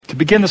To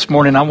begin this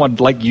morning, I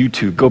would like you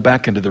to go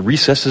back into the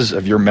recesses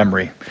of your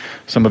memory.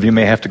 Some of you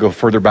may have to go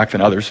further back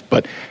than others,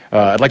 but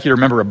I'd like you to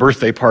remember a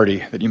birthday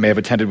party that you may have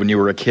attended when you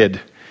were a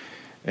kid.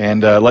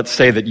 And let's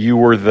say that you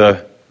were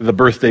the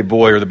birthday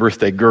boy or the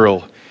birthday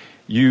girl.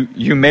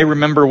 You may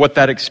remember what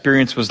that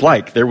experience was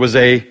like. There was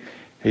a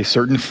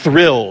certain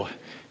thrill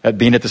at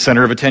being at the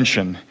center of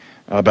attention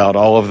about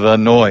all of the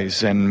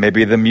noise and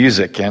maybe the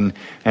music and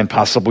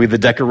possibly the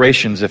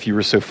decorations if you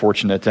were so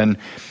fortunate.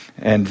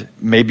 And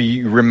maybe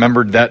you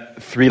remembered that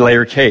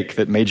 3-layer cake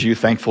that made you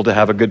thankful to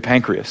have a good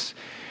pancreas.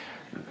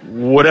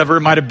 Whatever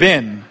it might have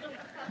been.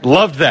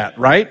 Loved that,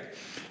 right?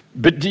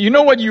 But do you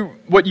know what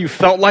you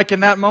felt like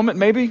in that moment,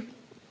 maybe?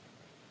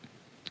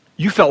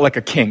 You felt like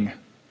a king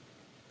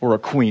or a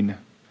queen.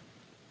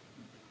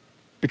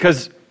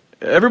 Because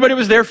everybody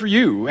was there for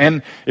you.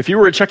 And if you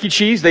were at Chuck E.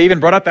 Cheese, they even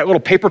brought out that little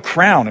paper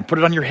crown and put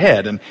it on your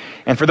head.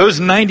 And for those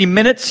 90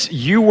 minutes,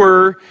 you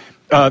were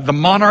the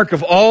monarch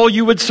of all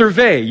you would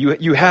survey.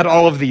 You had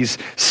all of these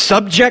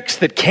subjects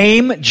that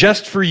came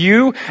just for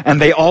you,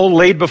 and they all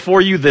laid before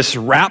you this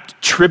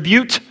wrapped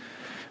tribute,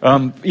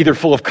 either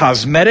full of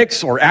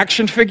cosmetics or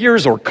action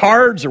figures or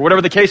cards or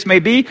whatever the case may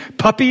be,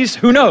 puppies,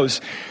 who knows.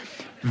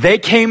 They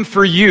came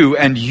for you,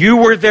 and you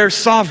were their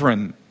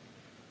sovereign.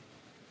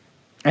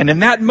 And in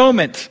that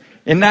moment,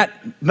 in that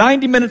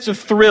 90 minutes of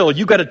thrill,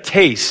 you got a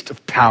taste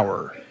of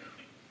power.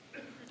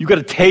 You got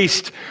a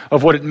taste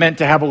of what it meant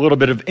to have a little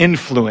bit of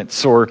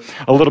influence or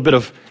a little bit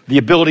of the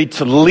ability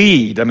to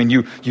lead. I mean,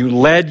 you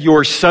led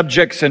your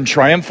subjects in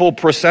triumphal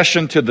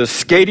procession to the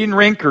skating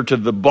rink or to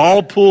the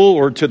ball pool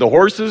or to the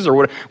horses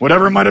or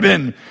whatever it might have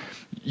been.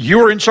 You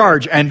were in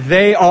charge, and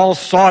they all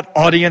sought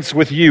audience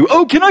with you.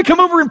 Oh, can I come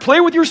over and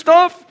play with your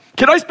stuff?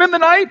 Can I spend the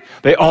night?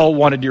 They all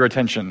wanted your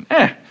attention.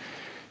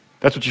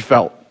 That's what you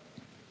felt.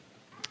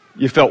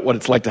 You felt what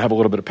it's like to have a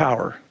little bit of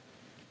power.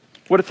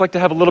 What it's like to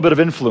have a little bit of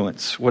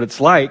influence, what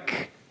it's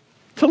like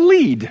to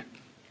lead.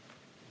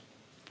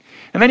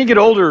 And then you get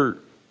older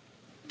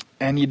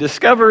and you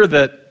discover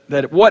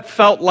that what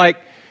felt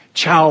like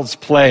child's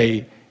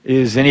play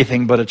is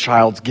anything but a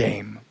child's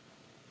game.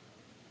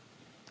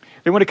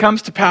 And when it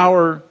comes to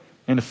power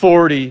and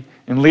authority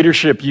and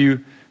leadership,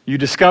 you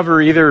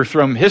discover either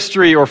from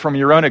history or from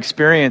your own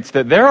experience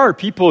that there are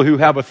people who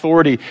have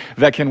authority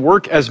that can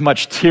work as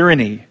much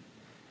tyranny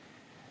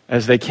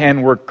as they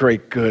can work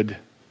great good.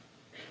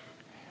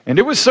 And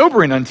it was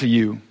sobering unto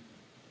you.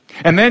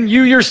 And then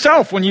you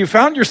yourself, when you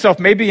found yourself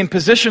maybe in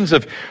positions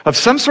of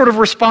some sort of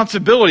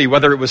responsibility,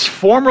 whether it was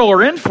formal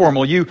or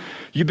informal, you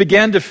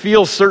began to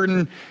feel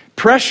certain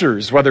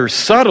pressures, whether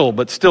subtle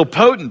but still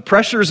potent,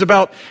 pressures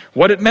about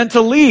what it meant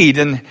to lead.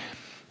 And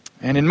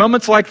in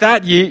moments like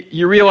that,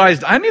 you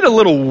realized, I need a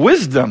little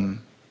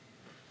wisdom.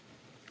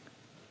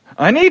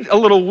 I need a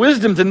little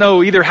wisdom to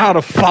know either how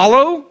to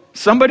follow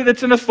somebody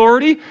that's in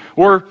authority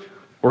or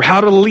how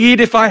to lead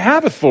if I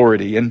have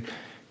authority. And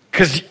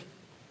because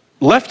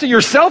left to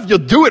yourself, you'll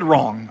do it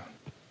wrong.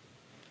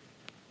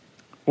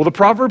 Well, the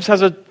Proverbs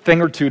has a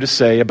thing or two to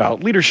say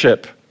about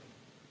leadership.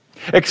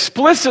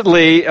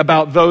 Explicitly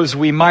about those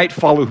we might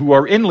follow who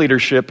are in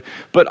leadership,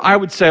 but I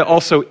would say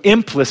also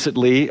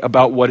implicitly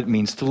about what it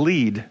means to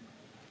lead.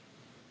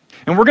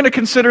 And we're going to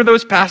consider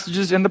those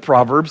passages in the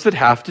Proverbs that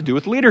have to do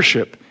with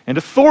leadership and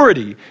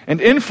authority and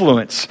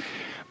influence.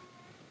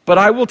 But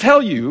I will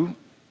tell you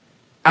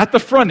at the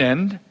front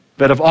end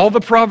that of all the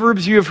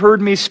Proverbs you have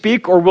heard me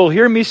speak or will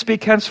hear me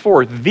speak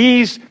henceforth,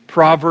 these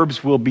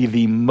Proverbs will be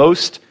the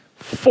most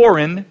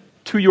foreign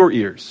to your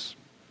ears.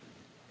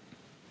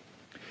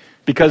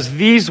 Because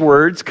these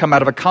words come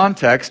out of a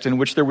context in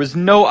which there was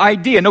no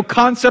idea, no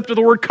concept of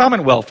the word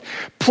commonwealth.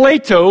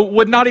 Plato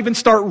would not even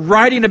start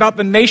writing about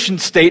the nation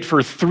state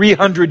for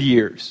 300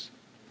 years.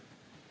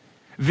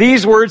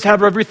 These words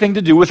have everything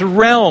to do with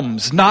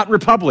realms, not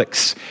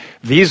republics.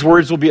 These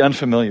words will be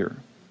unfamiliar.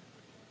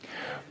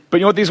 But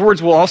you know what these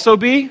words will also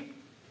be?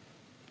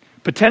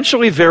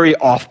 Potentially very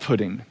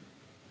off-putting.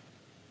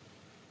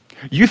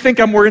 You think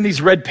I'm wearing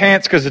these red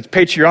pants because it's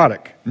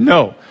patriotic.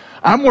 No,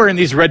 I'm wearing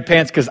these red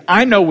pants because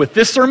I know with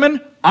this sermon,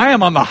 I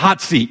am on the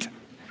hot seat.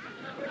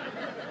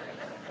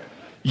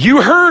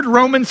 You heard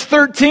Romans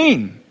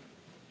 13.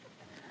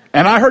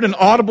 And I heard an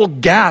audible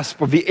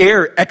gasp of the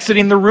air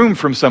exiting the room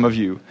from some of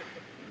you.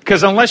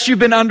 Because unless you've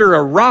been under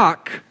a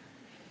rock,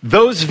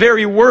 those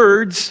very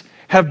words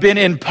have been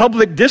in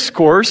public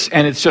discourse,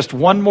 and it's just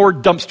one more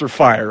dumpster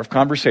fire of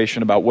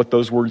conversation about what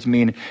those words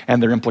mean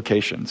and their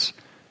implications.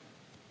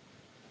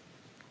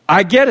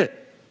 I get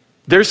it.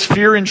 There's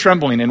fear and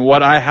trembling in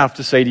what I have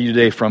to say to you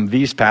today from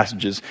these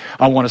passages.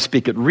 I want to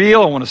speak it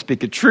real, I want to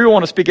speak it true, I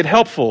want to speak it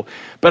helpful.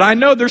 But I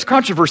know there's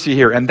controversy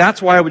here, and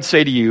that's why I would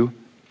say to you,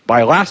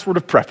 by last word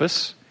of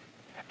preface,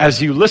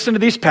 as you listen to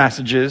these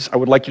passages, I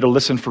would like you to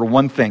listen for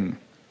one thing: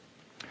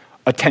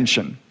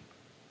 attention.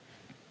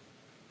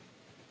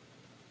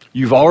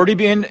 You've already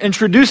been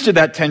introduced to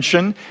that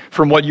tension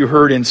from what you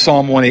heard in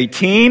Psalm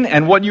 118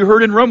 and what you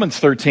heard in Romans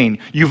 13.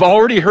 You've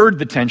already heard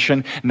the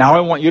tension. Now I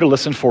want you to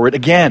listen for it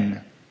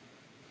again.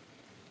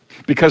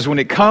 Because when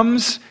it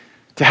comes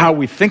to how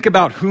we think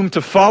about whom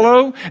to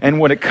follow, and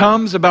when it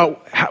comes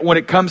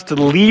to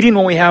leading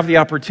when we have the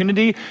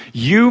opportunity,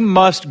 you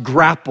must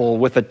grapple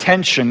with a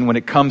tension when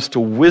it comes to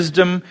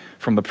wisdom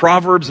from the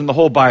Proverbs and the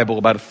whole Bible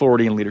about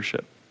authority and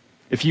leadership.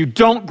 If you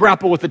don't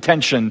grapple with the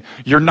tension,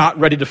 you're not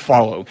ready to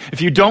follow.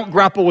 If you don't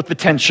grapple with the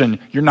tension,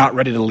 you're not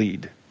ready to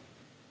lead.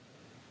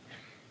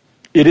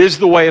 It is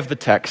the way of the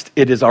text.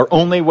 It is our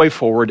only way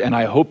forward, and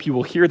I hope you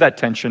will hear that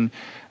tension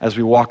as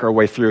we walk our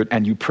way through it,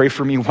 and you pray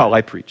for me while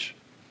I preach.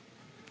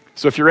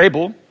 So if you're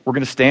able, we're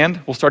going to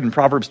stand. We'll start in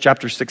Proverbs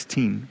chapter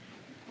 16.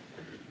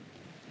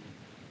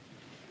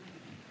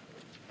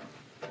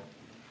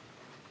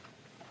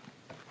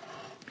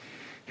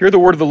 Hear the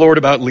word of the Lord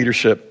about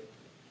leadership.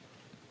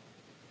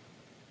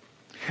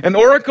 An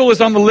oracle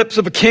is on the lips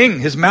of a king.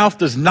 His mouth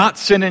does not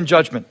sin in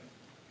judgment.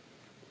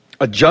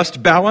 A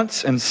just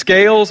balance and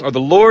scales are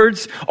the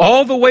Lord's.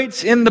 All the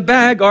weights in the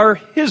bag are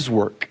his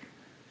work.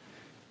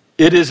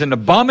 It is an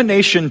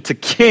abomination to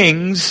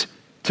kings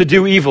to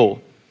do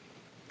evil,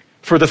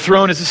 for the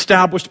throne is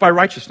established by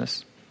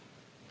righteousness.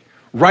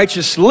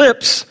 Righteous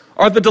lips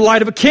are the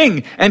delight of a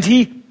king, and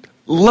he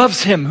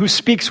loves him who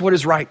speaks what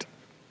is right.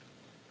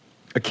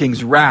 A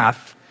king's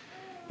wrath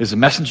is a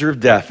messenger of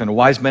death, and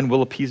wise men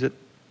will appease it.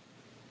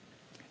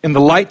 In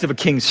the light of a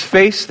king's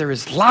face there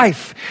is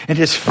life, and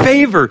his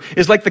favor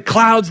is like the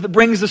clouds that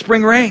brings the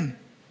spring rain.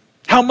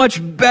 How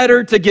much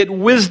better to get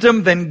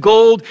wisdom than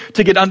gold,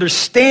 to get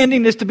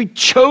understanding is to be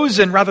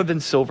chosen rather than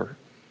silver.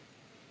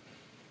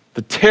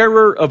 The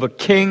terror of a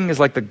king is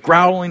like the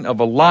growling of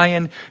a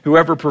lion.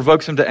 Whoever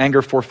provokes him to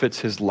anger forfeits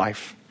his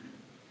life.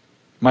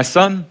 My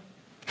son,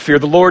 fear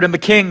the Lord and the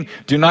king.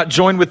 Do not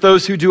join with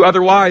those who do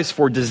otherwise,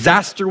 for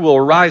disaster will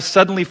arise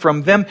suddenly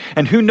from them,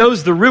 and who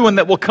knows the ruin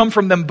that will come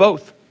from them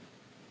both.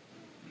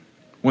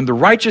 When the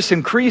righteous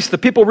increase, the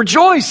people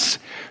rejoice.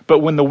 But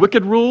when the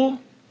wicked rule,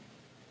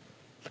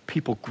 the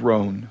people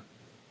groan.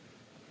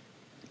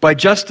 By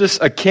justice,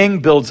 a king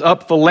builds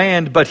up the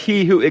land, but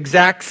he who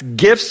exacts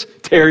gifts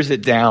tears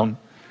it down.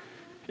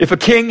 If a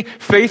king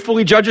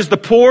faithfully judges the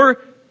poor,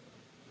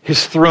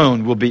 his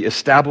throne will be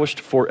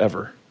established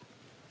forever.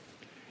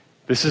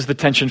 This is the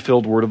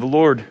tension-filled word of the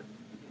Lord.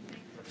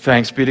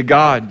 Thanks be to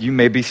God. You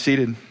may be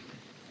seated.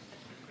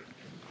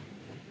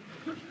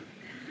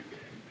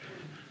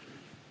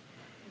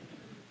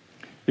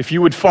 If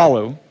you would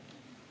follow,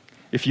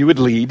 if you would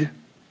lead,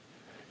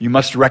 you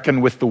must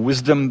reckon with the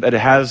wisdom that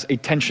has a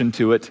tension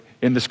to it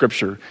in the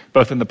Scripture,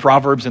 both in the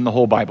Proverbs and the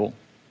whole Bible.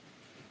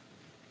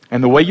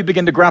 And the way you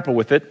begin to grapple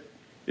with it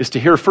is to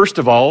hear, first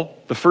of all,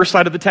 the first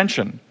side of the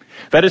tension.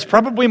 That is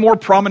probably more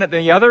prominent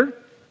than the other,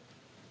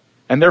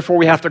 and therefore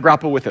we have to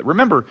grapple with it.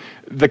 Remember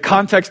the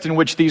context in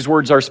which these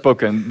words are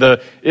spoken.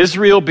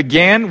 Israel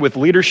began with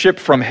leadership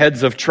from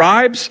heads of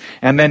tribes,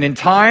 and then in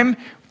time,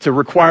 to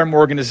require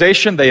more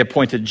organization, they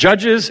appointed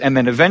judges, and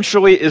then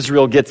eventually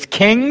Israel gets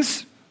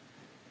kings.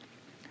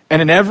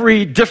 And in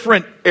every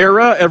different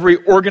era, every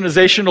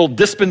organizational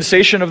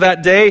dispensation of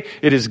that day,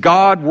 it is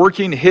God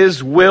working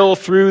his will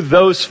through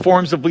those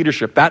forms of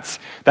leadership. That's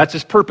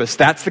his purpose.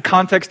 That's the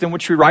context in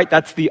which we write.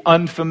 That's the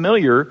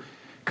unfamiliar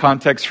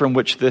context from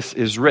which this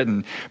is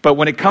written. But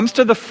when it comes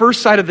to the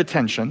first side of the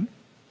tension,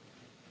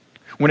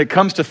 when it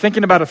comes to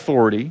thinking about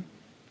authority,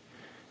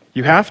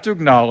 you have to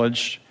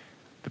acknowledge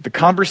that the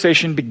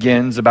conversation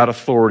begins about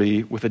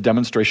authority with a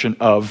demonstration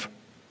of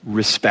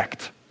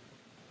respect.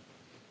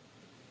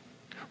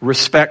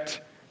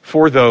 Respect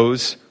for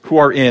those who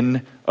are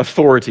in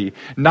authority.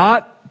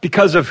 Not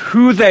because of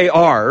who they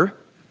are,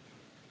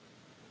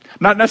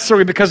 not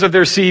necessarily because of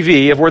their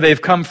CV, of where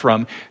they've come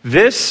from.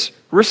 This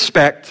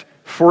respect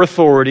for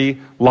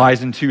authority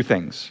lies in two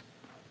things.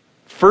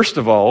 First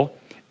of all,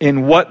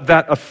 in what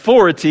that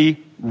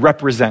authority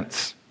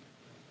represents.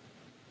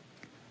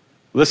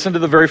 Listen to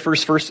the very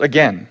first verse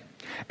again.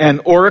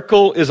 An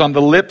oracle is on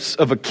the lips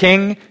of a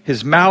king.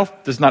 His mouth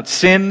does not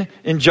sin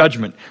in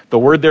judgment. The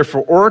word there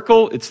for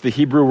oracle, it's the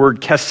Hebrew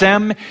word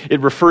kesem.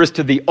 It refers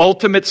to the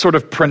ultimate sort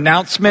of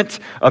pronouncement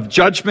of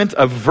judgment,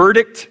 of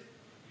verdict.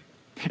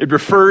 It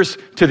refers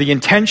to the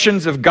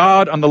intentions of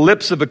God on the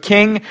lips of a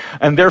king,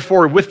 and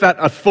therefore with that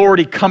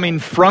authority coming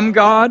from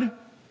God,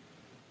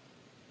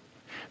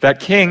 that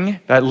king,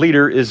 that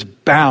leader, is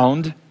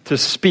bound to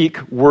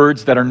speak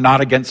words that are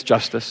not against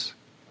justice.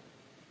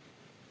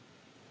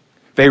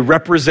 They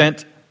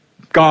represent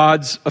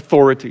God's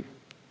authority.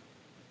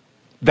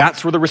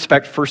 That's where the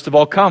respect, first of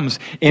all, comes,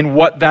 in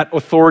what that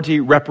authority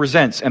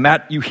represents. And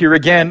that you hear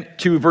again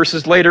 2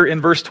 verses later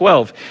in verse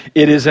 12.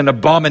 It is an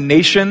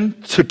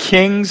abomination to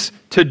kings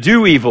to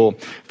do evil,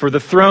 for the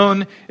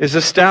throne is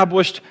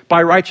established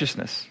by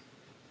righteousness.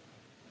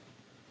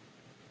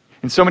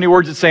 In so many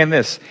words, it's saying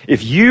this: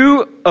 if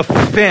you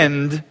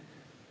offend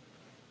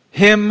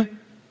him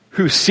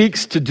who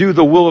seeks to do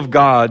the will of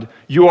God,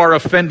 you are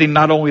offending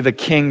not only the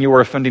king, you are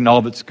offending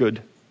all that's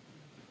good.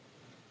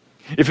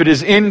 If it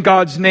is in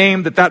God's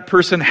name that that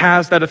person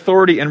has that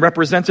authority and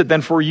represents it,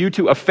 then for you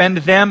to offend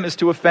them is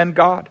to offend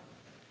God.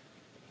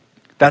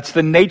 That's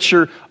the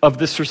nature of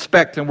this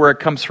respect and where it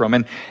comes from.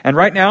 And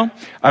right now,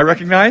 I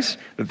recognize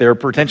that there are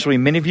potentially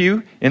many of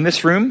you in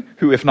this room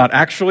who, if not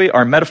actually,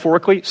 are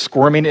metaphorically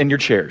squirming in your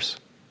chairs.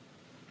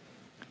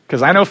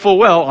 Because I know full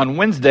well, on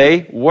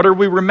Wednesday, what are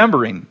we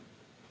remembering?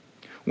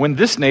 When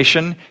this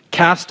nation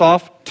cast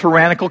off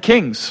tyrannical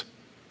kings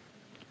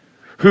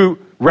who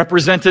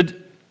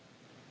represented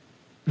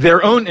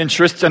their own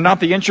interests and not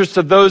the interests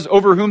of those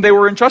over whom they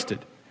were entrusted.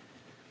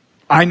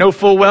 I know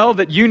full well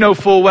that you know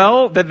full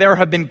well that there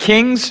have been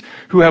kings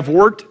who have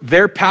worked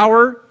their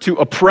power to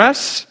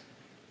oppress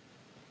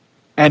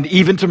and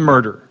even to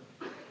murder.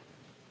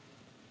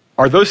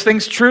 Are those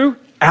things true?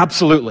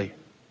 Absolutely.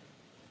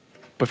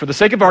 But for the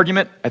sake of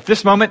argument, at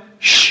this moment,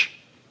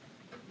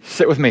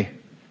 sit with me.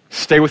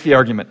 Stay with the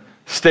argument.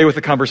 Stay with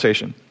the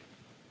conversation.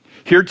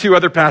 Here are two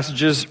other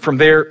passages from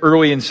there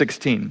early in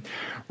 16.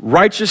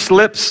 Righteous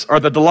lips are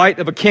the delight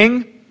of a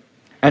king,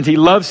 and he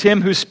loves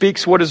him who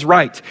speaks what is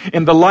right.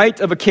 In the light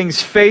of a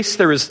king's face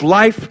there is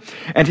life,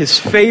 and his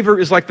favor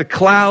is like the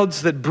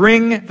clouds that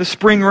bring the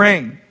spring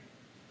rain.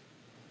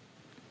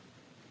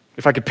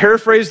 If I could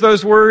paraphrase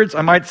those words,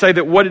 I might say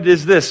that what it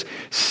is this: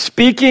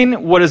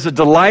 speaking what is a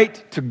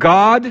delight to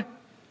God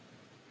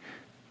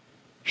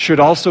should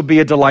also be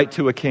a delight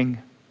to a king.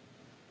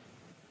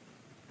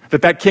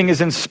 That king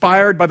is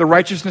inspired by the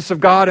righteousness of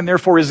God and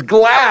therefore is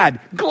glad,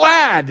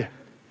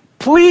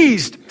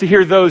 pleased to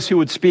hear those who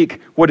would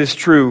speak what is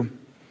true.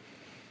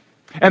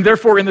 And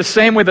therefore, in the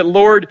same way that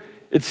Lord,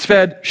 it's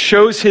said,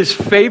 shows his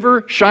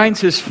favor,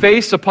 shines his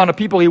face upon a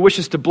people he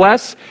wishes to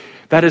bless,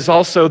 that is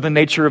also the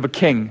nature of a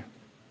king.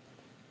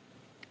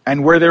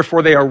 And where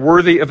therefore they are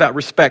worthy of that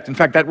respect. In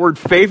fact, that word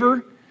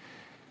favor,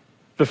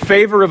 the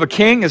favor of a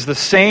king, is the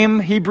same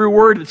Hebrew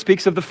word that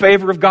speaks of the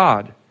favor of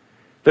God.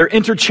 They're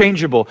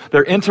interchangeable,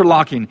 they're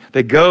interlocking,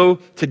 they go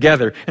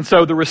together. And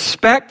so the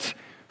respect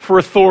for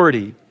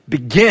authority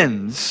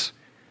begins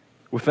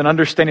with an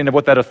understanding of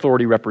what that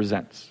authority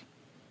represents.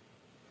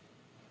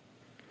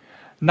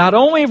 Not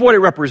only of what it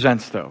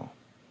represents, though,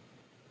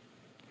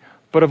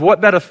 but of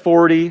what that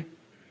authority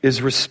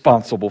is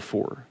responsible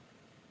for.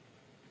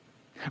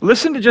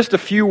 Listen to just a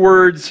few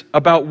words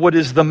about what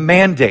is the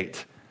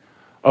mandate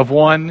of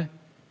one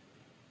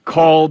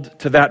called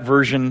to that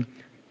version,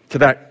 to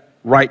that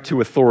right to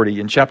authority.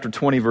 In chapter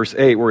 20, verse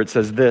 8, where it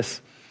says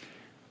this: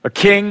 a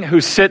king who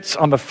sits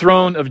on the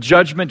throne of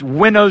judgment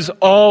winnows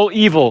all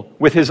evil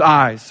with his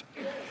eyes.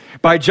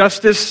 By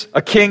justice,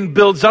 a king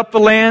builds up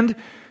the land,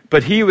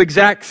 but he who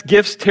exacts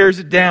gifts tears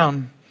it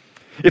down.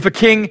 If a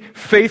king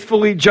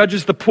faithfully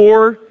judges the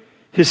poor,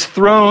 his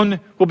throne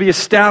will be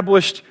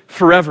established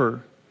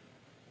forever.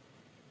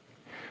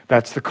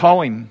 That's the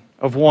calling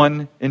of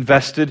one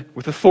invested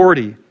with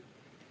authority.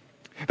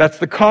 That's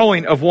the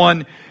calling of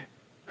one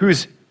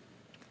who's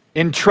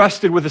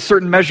entrusted with a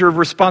certain measure of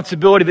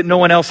responsibility that no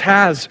one else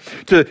has,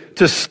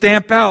 to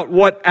stamp out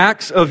what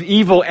acts of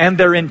evil and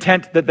their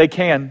intent that they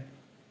can.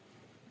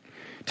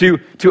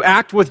 To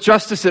act with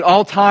justice at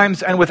all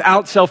times and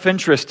without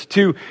self-interest.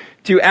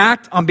 To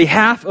act on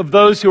behalf of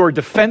those who are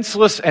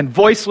defenseless and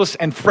voiceless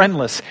and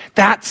friendless.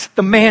 That's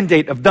the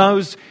mandate of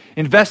those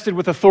invested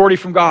with authority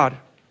from God.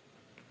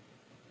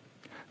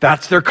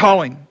 That's their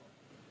calling.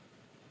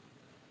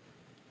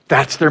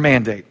 That's their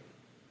mandate.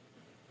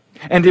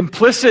 And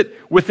implicit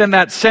within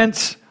that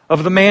sense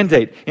of the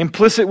mandate,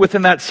 implicit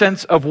within that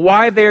sense of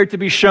why they are to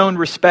be shown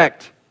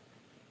respect,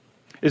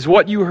 is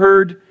what you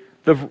heard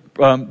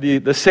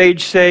the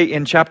sage say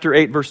in chapter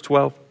 8, verse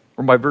 12,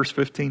 or by verse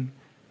 15.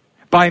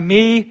 By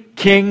me,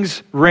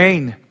 kings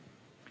reign,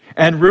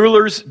 and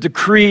rulers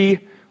decree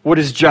what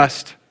is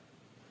just.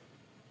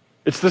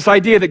 It's this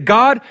idea that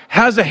God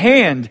has a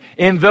hand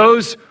in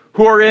those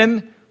who are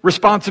in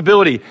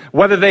responsibility,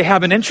 whether they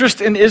have an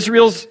interest in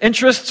Israel's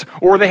interests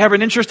or they have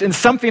an interest in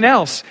something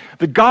else.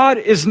 That God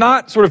is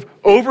not sort of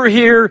over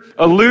here,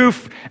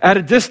 aloof, at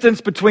a distance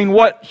between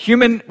what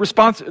human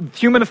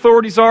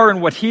authorities are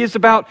and what he is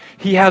about.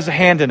 He has a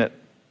hand in it.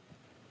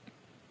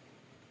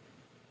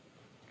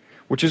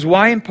 Which is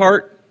why, in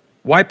part,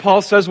 why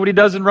Paul says what he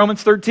does in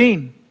Romans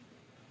 13.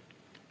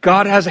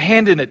 God has a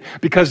hand in it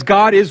because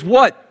God is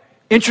what?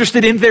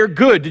 Interested in their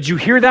good. Did you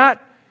hear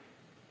that?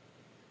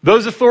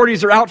 Those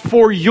authorities are out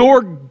for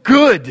your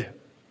good.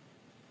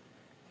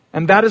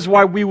 And that is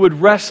why we would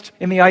rest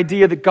in the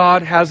idea that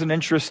God has an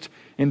interest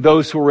in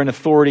those who are in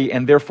authority,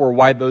 and therefore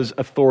why those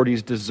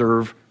authorities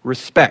deserve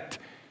respect.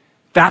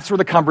 That's where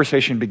the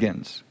conversation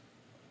begins.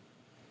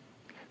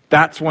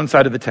 That's one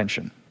side of the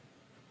tension.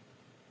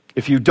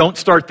 If you don't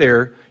start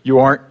there, you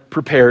aren't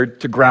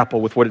prepared to grapple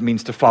with what it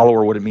means to follow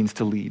or what it means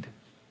to lead.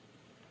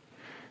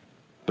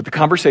 But the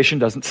conversation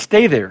doesn't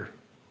stay there.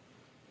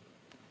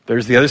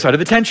 There's the other side of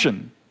the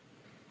tension.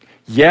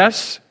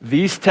 Yes,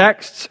 these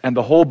texts and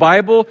the whole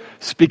Bible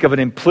speak of an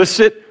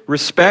implicit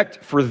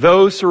respect for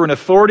those who are in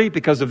authority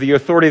because of the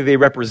authority they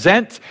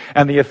represent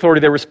and the authority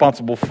they're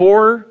responsible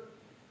for.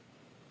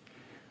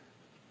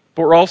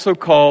 But we're also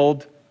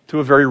called to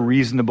a very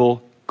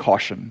reasonable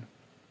caution,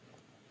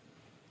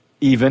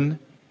 even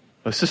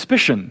a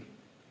suspicion.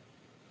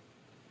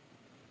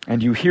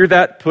 And you hear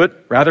that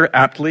put rather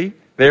aptly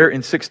there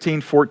in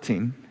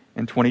 16:14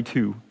 and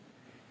 22.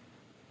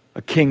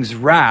 A king's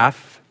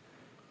wrath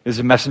is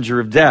a messenger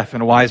of death,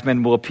 and wise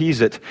men will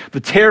appease it.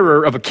 The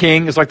terror of a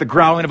king is like the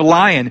growling of a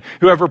lion.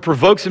 Whoever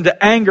provokes him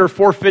to anger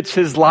forfeits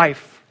his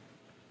life.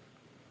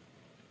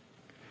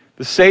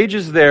 The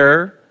sages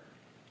there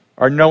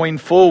are knowing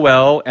full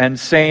well and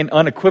saying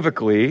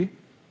unequivocally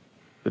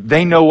that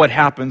they know what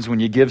happens when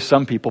you give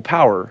some people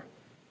power.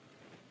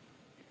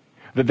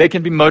 That they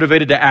can be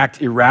motivated to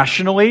act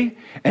irrationally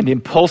and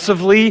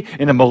impulsively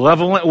in a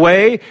malevolent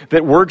way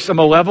that works a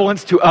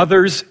malevolence to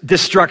others'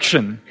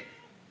 destruction.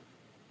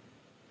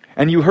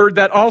 And you heard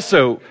that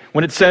also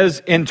when it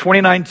says in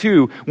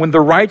 29:2, when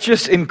the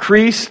righteous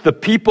increase, the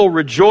people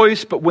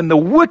rejoice, but when the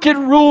wicked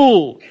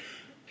rule,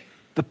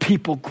 the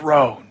people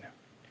groan.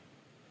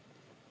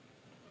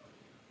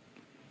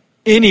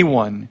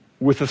 Anyone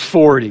with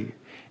authority,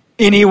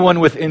 anyone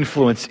with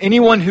influence,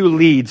 anyone who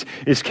leads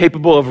is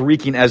capable of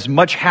wreaking as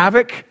much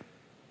havoc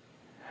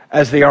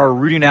as they are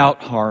rooting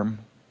out harm.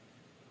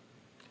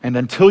 And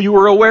until you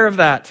are aware of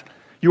that,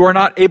 you are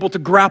not able to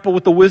grapple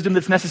with the wisdom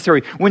that's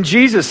necessary. When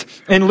Jesus,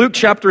 in Luke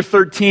chapter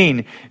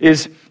 13,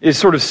 is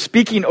sort of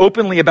speaking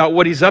openly about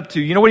what he's up to,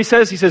 you know what he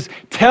says? He says,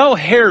 tell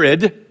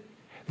Herod,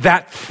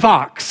 that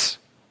fox,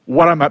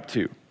 what I'm up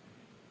to.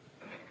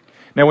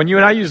 Now, when you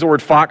and I use the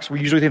word fox, we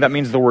usually think that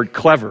means the word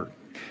clever.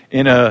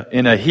 In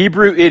a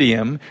Hebrew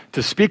idiom,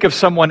 to speak of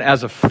someone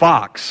as a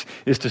fox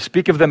is to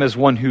speak of them as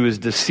one who is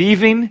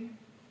deceiving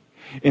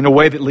in a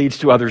way that leads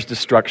to others'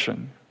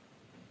 destruction.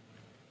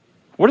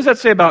 What does that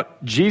say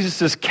about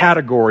Jesus'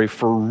 category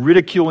for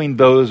ridiculing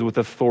those with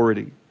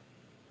authority?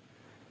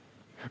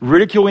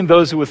 Ridiculing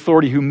those with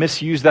authority who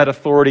misuse that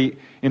authority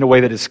in a way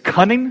that is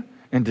cunning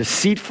and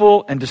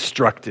deceitful and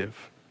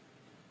destructive.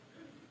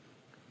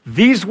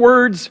 These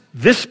words,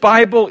 this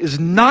Bible is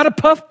not a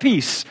puff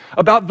piece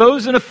about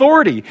those in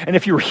authority. And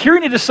if you're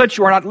hearing it as such,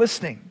 you are not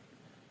listening.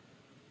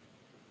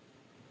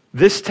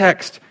 This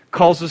text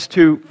calls us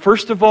to,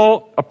 first of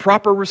all, a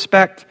proper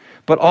respect,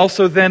 but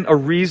also then a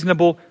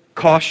reasonable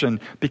caution,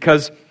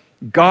 because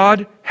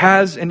God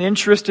has an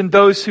interest in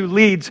those who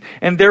leads,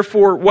 and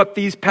therefore what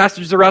these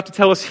passages are out to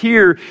tell us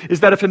here is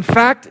that if in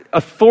fact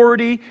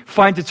authority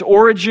finds its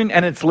origin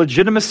and its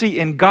legitimacy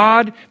in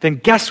God, then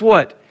guess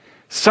what?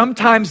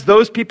 Sometimes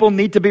those people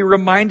need to be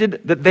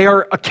reminded that they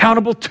are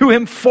accountable to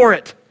Him for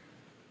it.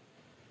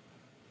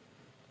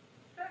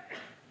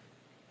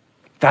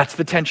 That's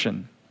the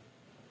tension.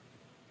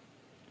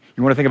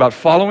 You want to think about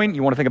following,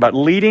 you want to think about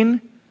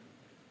leading,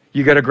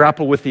 you got to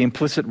grapple with the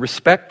implicit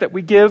respect that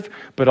we give,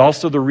 but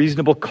also the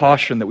reasonable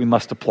caution that we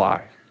must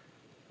apply.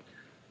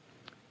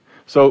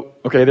 So,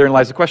 okay, therein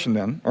lies the question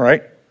then, all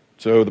right?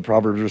 So the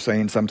Proverbs are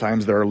saying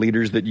sometimes there are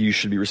leaders that you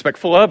should be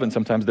respectful of, and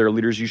sometimes there are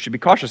leaders you should be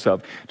cautious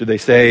of. Do they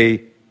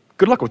say,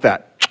 good luck with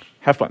that,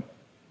 have fun?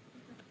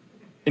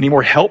 Any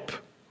more help?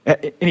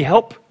 Any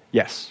help?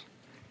 Yes.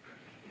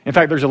 In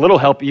fact, there's a little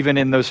help even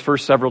in those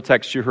first several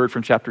texts you heard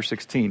from chapter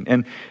 16.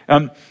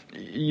 And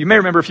you may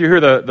remember if you hear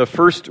the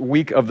first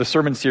week of the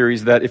sermon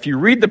series that if you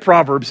read the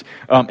Proverbs,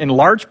 in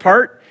large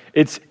part,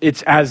 it's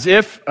as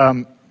if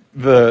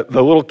the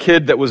little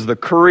kid that was the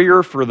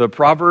courier for the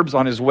Proverbs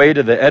on his way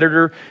to the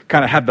editor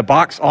kind of had the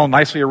box all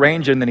nicely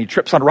arranged, and then he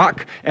trips on a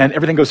rock and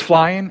everything goes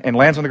flying and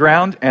lands on the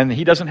ground, and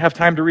he doesn't have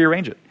time to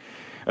rearrange it.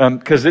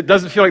 Because it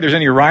doesn't feel like there's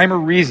any rhyme or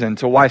reason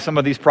to why some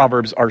of these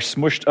Proverbs are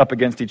smushed up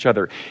against each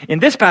other. In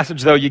this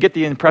passage, though, you get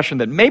the impression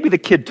that maybe the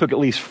kid took at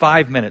least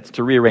 5 minutes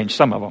to rearrange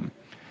some of them.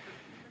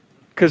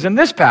 Because in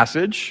this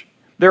passage,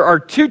 there are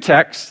two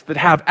texts that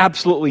have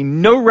absolutely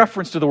no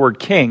reference to the word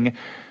king,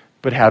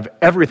 but have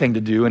everything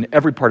to do and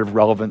every part of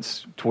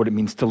relevance to what it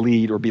means to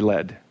lead or be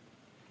led.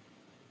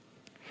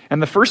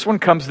 And the first one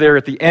comes there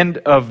at the end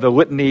of the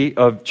litany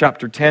of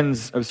chapter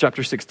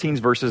 16's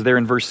verses there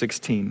in verse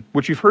 16,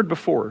 which you've heard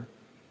before.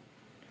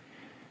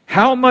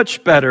 How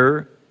much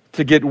better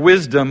to get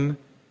wisdom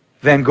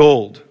than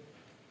gold?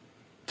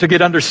 To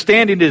get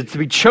understanding is to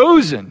be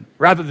chosen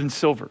rather than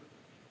silver.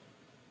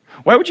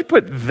 Why would you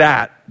put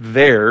that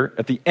there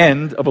at the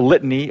end of a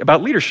litany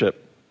about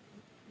leadership?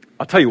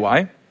 I'll tell you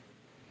why.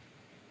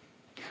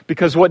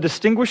 Because what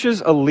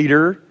distinguishes a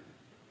leader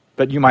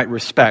that you might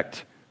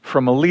respect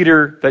from a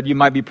leader that you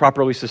might be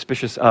properly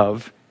suspicious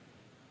of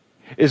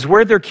is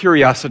where their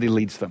curiosity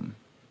leads them.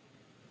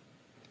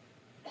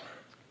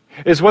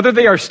 Is whether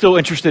they are still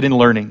interested in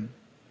learning.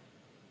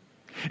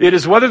 It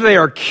is whether they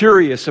are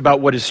curious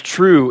about what is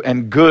true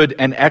and good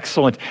and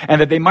excellent,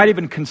 and that they might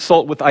even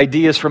consult with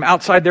ideas from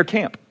outside their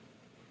camp.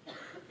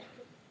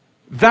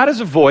 That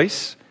is a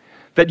voice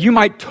that you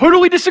might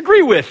totally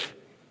disagree with,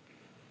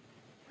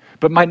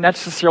 but might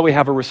necessarily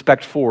have a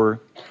respect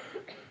for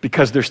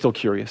because they're still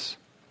curious.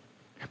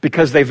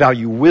 Because they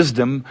value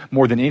wisdom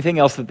more than anything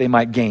else that they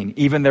might gain,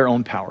 even their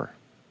own power.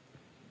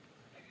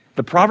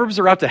 The Proverbs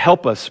are out to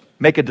help us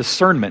make a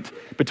discernment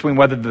between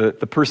whether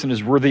the person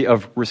is worthy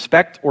of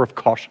respect or of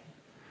caution.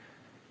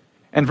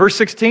 And verse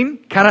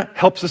 16 kind of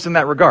helps us in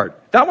that regard.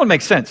 That one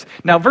makes sense.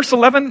 Now, verse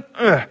 11,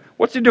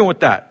 What's he doing with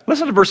that?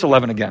 Listen to verse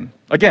 11 again.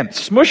 Again,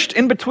 smushed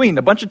in between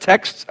a bunch of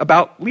texts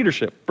about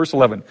leadership. Verse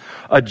 11.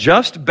 A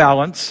just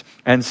balance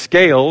and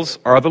scales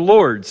are the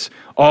Lord's.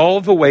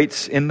 All the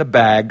weights in the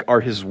bag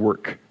are his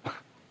work.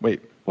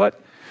 Wait, what?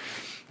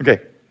 Okay.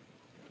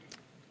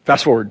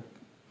 Fast forward.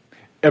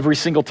 Every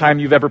single time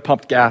you've ever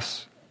pumped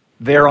gas,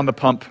 there on the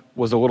pump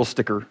was a little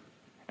sticker.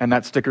 And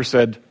that sticker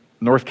said,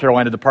 North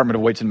Carolina Department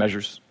of Weights and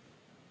Measures.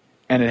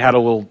 And it had a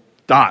little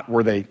dot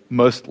where they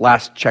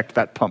last checked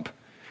that pump.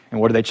 And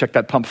what did they check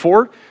that pump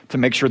for? To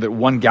make sure that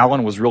 1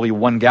 gallon was really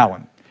 1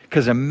 gallon.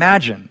 Because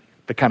imagine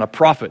the kind of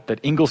profit that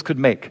Ingalls could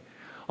make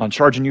on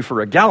charging you for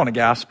a gallon of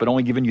gas, but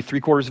only giving you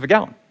 3/4 of a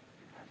gallon.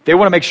 They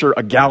want to make sure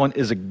a gallon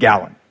is a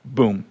gallon.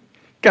 Boom.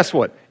 Guess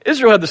what?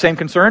 Israel had the same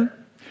concern.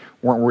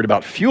 Weren't worried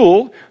about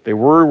fuel. They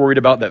were worried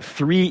about that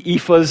 3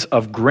 ephahs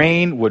of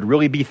grain would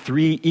really be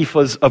 3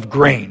 ephahs of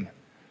grain.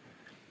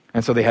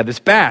 And so they had this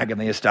bag, and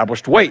they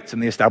established weights,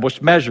 and they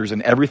established measures,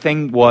 and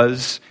everything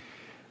was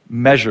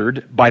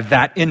measured by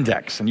that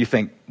index. And you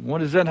think, what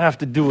does that have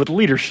to do with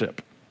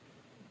leadership?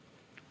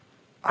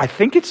 I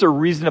think it's a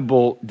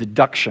reasonable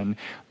deduction.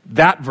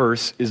 That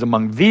verse is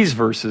among these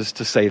verses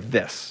to say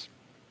this.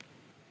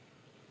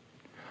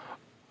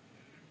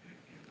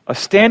 A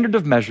standard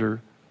of measure,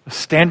 a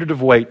standard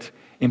of weight,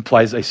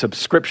 implies a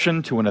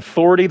subscription to an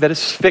authority that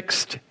is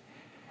fixed,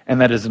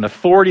 and that is an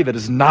authority that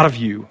is not of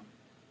you.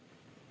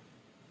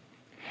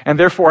 And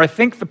therefore, I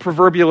think the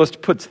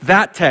proverbialist puts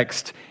that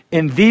text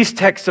in these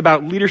texts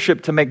about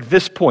leadership to make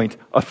this point.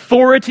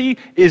 Authority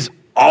is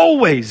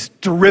always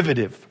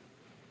derivative.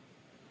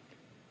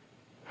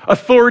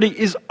 Authority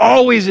is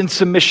always in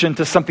submission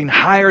to something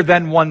higher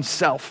than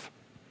oneself.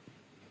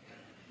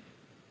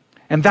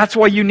 And that's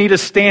why you need a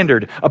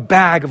standard, a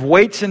bag of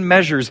weights and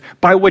measures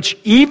by which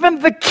even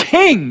the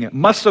king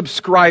must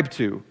subscribe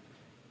to.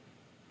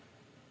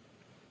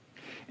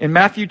 In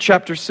Matthew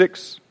chapter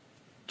 6,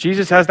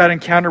 Jesus has that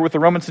encounter with the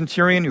Roman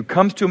centurion who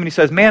comes to him and he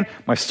says, man,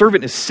 my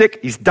servant is sick,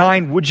 he's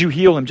dying, would you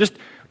heal him? Just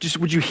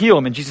would you heal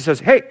him? And Jesus says,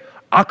 hey,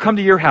 I'll come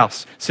to your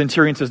house.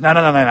 Centurion says, no.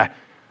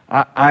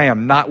 I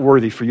am not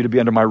worthy for you to be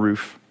under my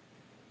roof.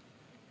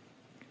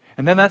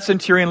 And then that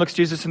centurion looks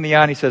Jesus in the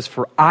eye and he says,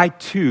 for I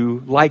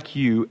too, like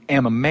you,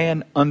 am a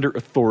man under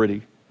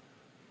authority.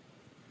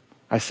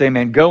 I say,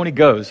 man, go, and he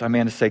goes. I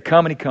man to say,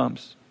 come, and he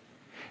comes.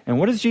 And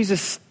what does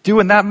Jesus do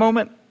in that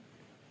moment?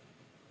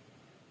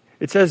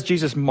 It says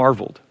Jesus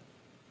marveled.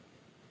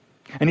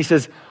 And he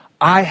says,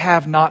 I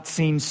have not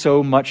seen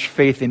so much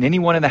faith in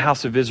anyone in the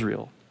house of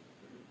Israel.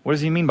 What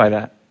does he mean by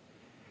that?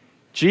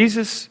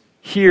 Jesus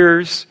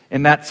hears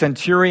in that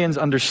centurion's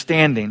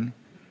understanding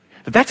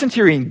that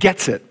centurion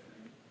gets it.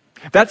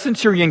 That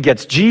centurion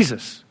gets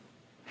Jesus.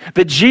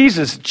 That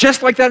Jesus,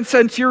 just like that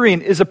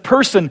centurion, is a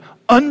person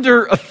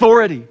under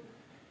authority.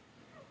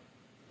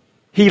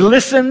 He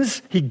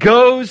listens, he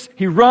goes,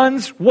 he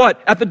runs,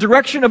 what? At the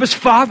direction of his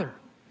Father.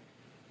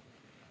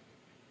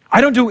 I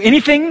don't do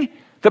anything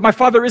that my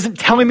Father isn't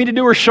telling me to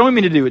do or showing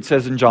me to do, it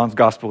says in John's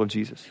Gospel of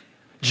Jesus.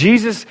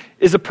 Jesus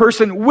is a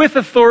person with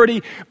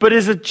authority, but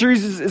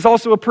Jesus is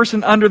also a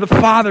person under the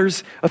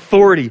Father's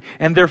authority.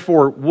 And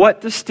therefore,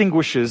 what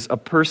distinguishes a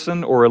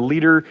person or a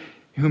leader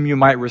whom you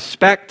might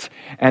respect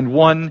and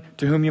one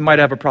to whom you might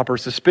have a proper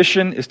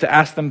suspicion is to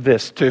ask them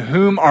this: to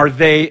whom are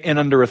they in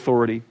under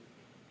authority?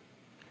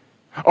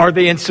 Are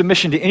they in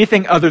submission to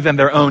anything other than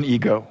their own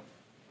ego?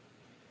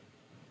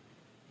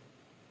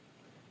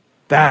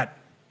 That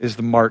is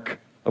the mark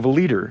of a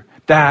leader.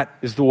 That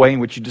is the way in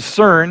which you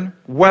discern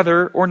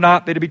whether or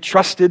not they're to be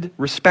trusted,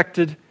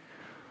 respected,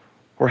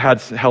 or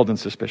held in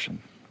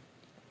suspicion.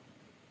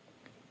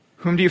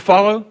 Whom do you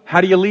follow?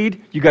 How do you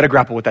lead? You got to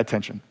grapple with that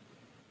tension.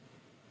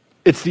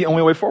 It's the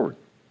only way forward.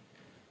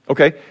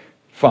 Okay,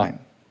 fine.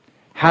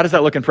 How does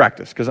that look in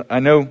practice? Because I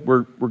know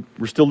we're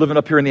still living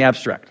up here in the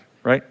abstract,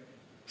 right?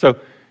 So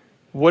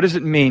what does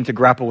it mean to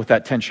grapple with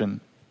that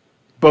tension,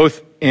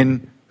 both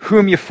in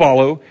whom you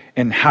follow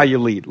and how you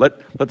lead?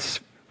 Let's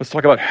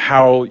talk about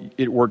how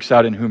it works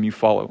out in whom you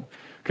follow.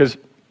 Because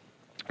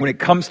when it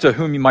comes to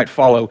whom you might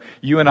follow,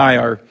 you and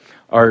I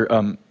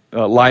are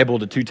liable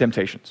to two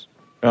temptations.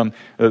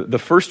 The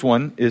first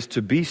one is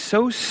to be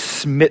so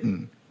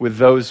smitten with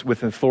those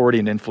with authority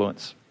and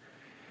influence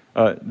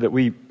that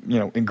we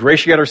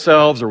ingratiate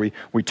ourselves, or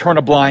we turn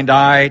a blind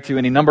eye to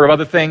any number of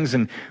other things,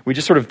 and we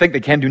just sort of think they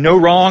can do no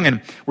wrong,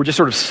 and we're just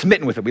sort of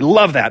smitten with it. We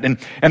love that.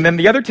 And then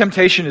the other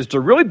temptation is to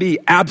really be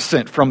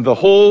absent from the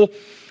whole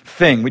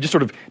thing. We just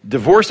sort of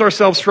divorce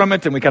ourselves from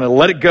it, and we kind of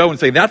let it go and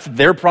say, that's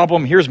their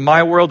problem, here's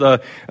my world.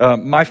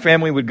 My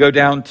family would go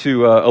down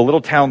to a little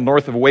town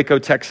north of Waco,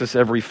 Texas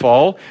every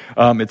fall.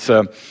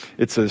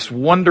 It's this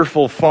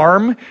wonderful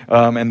farm,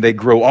 and they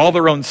grow all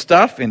their own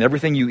stuff, and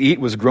everything you eat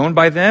was grown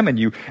by them, and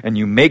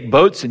you make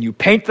boats, and you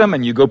paint them,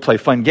 and you go play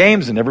fun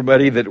games, and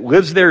everybody that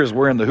lives there is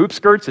wearing the hoop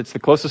skirts. It's the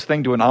closest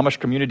thing to an Amish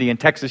community in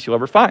Texas you'll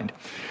ever find.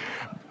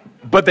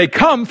 But they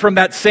come from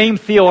that same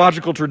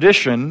theological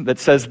tradition that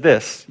says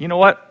this: you know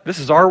what? This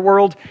is our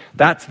world,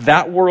 that's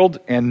that world,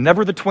 and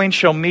never the twain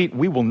shall meet.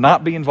 We will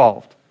not be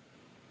involved.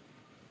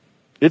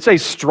 It's a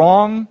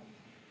strong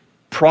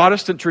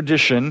Protestant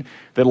tradition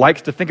that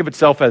likes to think of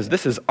itself as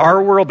this is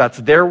our world, that's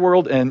their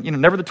world, and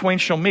never the twain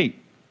shall meet.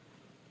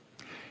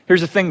 Here's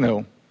the thing,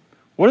 though.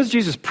 What does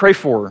Jesus pray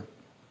for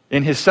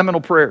in his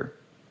seminal prayer?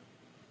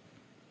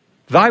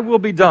 Thy will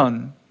be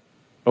done,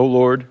 O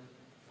Lord,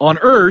 on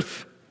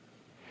earth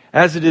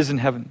as it is in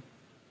heaven.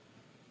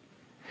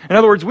 In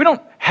other words, we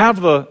don't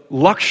have the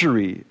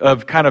luxury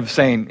of kind of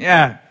saying,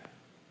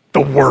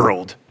 the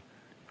world.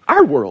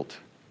 Our world.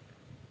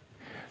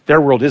 Their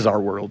world is our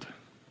world.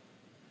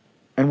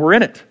 And we're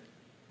in it.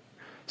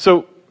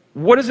 So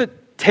what does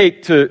it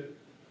take to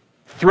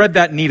thread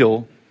that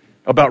needle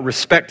about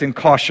respect and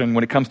caution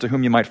when it comes to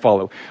whom you might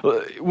follow?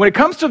 When it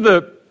comes to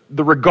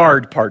the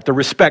regard part, the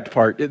respect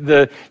part,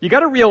 you got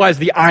to realize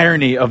the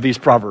irony of these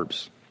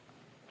proverbs.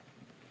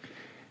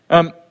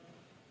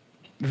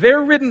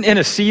 They're written in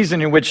a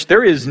season in which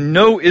there is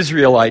no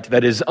Israelite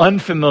that is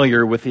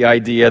unfamiliar with the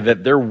idea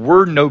that there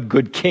were no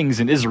good kings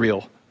in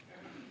Israel.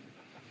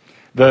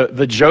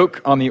 The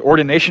joke on the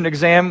ordination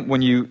exam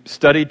when you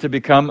study to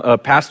become a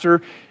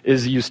pastor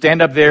is you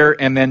stand up there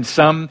and then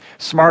some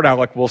smart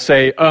aleck will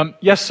say,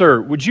 yes, sir,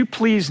 would you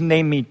please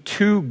name me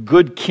 2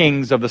 good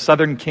kings of the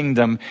southern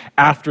kingdom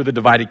after the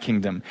divided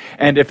kingdom?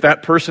 And if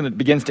that person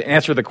begins to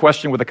answer the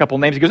question with a couple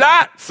names, he goes,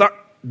 sorry,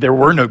 there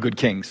were no good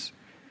kings.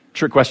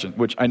 Trick question,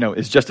 which I know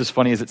is just as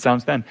funny as it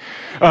sounds then.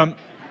 Ha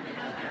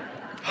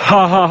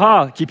ha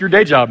ha, keep your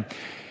day job.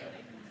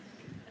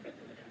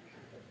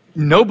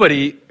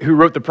 Nobody who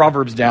wrote the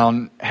Proverbs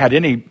down had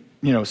any,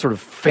 sort of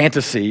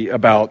fantasy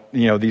about,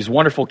 these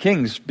wonderful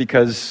kings,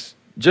 because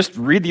just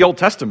read the Old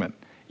Testament.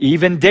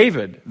 Even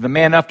David, the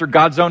man after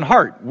God's own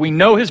heart, we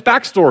know his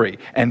backstory,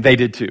 and they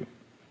did too.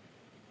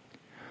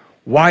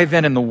 Why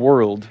then in the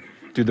world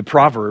do the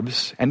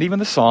Proverbs and even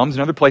the Psalms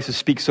and other places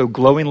speak so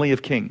glowingly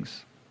of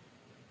kings?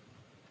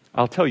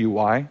 I'll tell you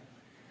why.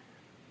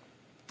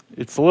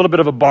 It's a little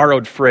bit of a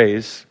borrowed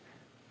phrase,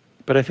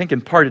 but I think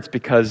in part it's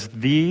because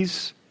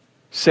these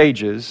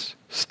sages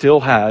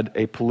still had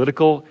a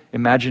political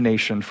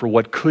imagination for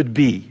what could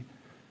be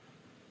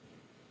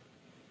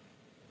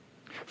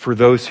for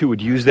those who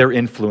would use their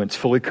influence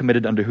fully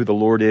committed unto who the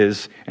Lord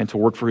is and to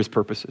work for his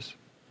purposes.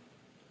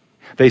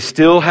 They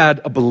still had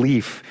a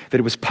belief that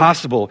it was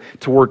possible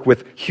to work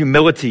with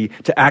humility,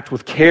 to act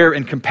with care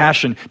and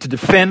compassion, to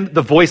defend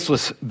the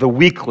voiceless, the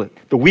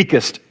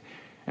weakest,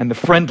 and the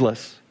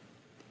friendless.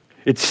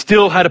 It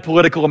still had a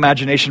political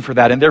imagination for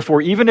that, and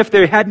therefore, even if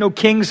they had no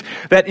kings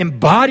that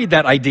embodied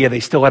that idea,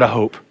 they still had a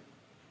hope.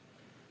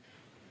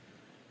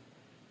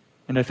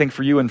 And I think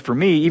for you and for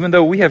me, even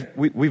though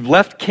we've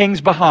left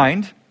kings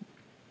behind,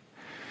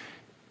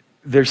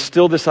 there's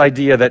still this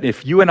idea that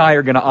if you and I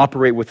are going to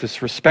operate with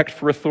this respect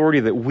for authority,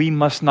 that we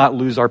must not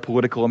lose our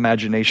political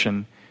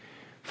imagination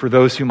for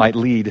those who might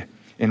lead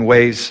in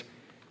ways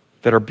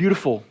that are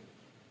beautiful,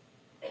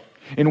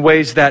 in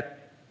ways that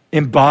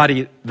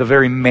embody the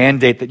very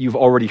mandate that you've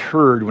already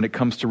heard when it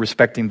comes to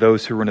respecting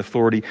those who are in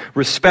authority.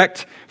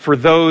 Respect for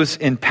those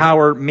in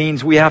power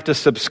means we have to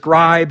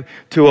subscribe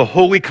to a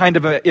holy kind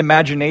of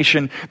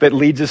imagination that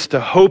leads us to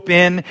hope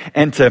in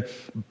and to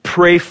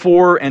pray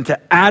for and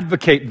to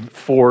advocate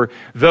for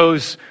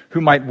those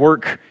who might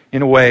work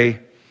in a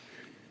way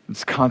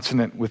that's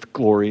consonant with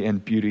glory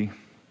and beauty.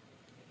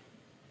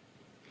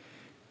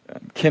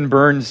 Ken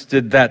Burns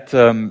did that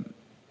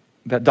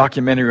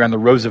documentary on the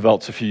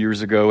Roosevelts a few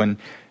years ago,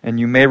 and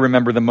you may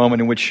remember the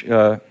moment in which,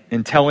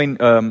 in telling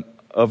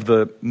of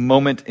the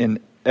moment in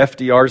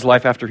FDR's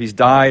life after he's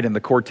died, and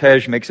the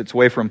cortege makes its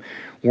way from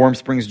Warm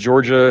Springs,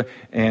 Georgia,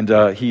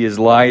 and he is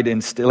laid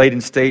in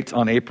state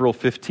on April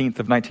 15th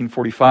of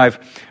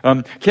 1945.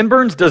 Ken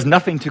Burns does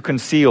nothing to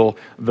conceal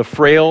the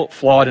frail,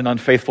 flawed, and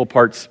unfaithful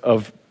parts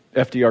of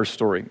FDR's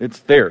story. It's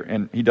there,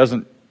 and he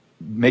doesn't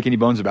make any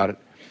bones about it.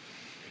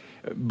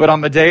 But on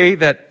the day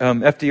that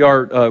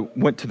FDR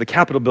went to the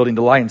Capitol building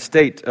to lie in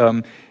state,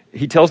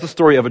 he tells the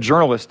story of a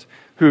journalist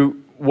who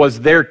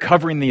was there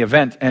covering the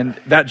event, and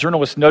that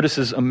journalist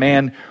notices a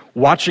man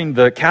watching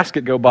the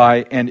casket go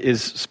by and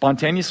is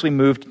spontaneously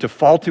moved to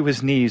fall to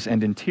his knees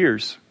and in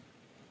tears.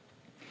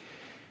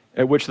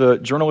 At which the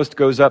journalist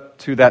goes up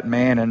to that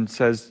man and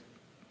says,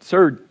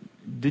 "Sir,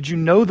 did you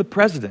know the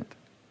president?"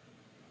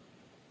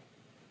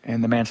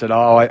 And the man said,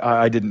 "Oh,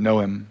 I didn't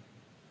know him,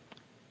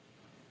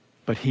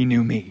 but he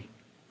knew me."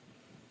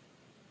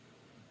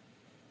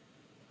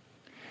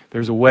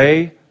 There's a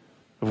way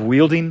of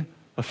wielding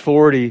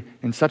authority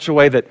in such a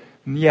way that,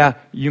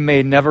 you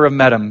may never have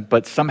met him,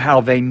 but somehow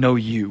they know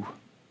you.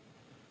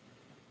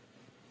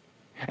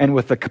 And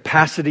with the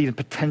capacity and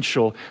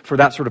potential for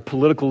that sort of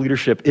political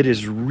leadership, it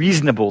is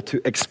reasonable to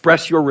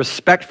express your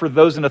respect for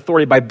those in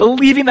authority by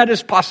believing that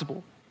is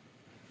possible.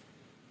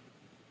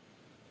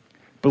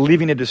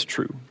 Believing it is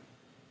true.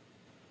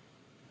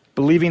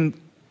 Believing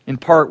in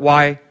part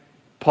why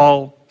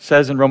Paul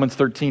says in Romans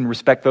 13,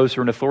 respect those who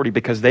are in authority,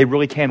 because they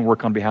really can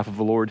work on behalf of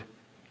the Lord,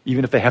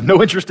 even if they have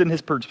no interest in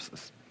his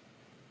purposes.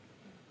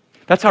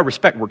 That's how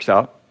respect works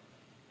out.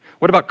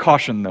 What about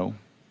caution, though?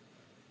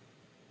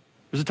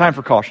 There's a time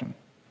for caution.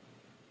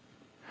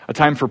 a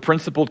time for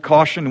principled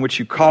caution in which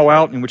you call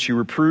out, in which you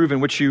reprove,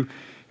 in which you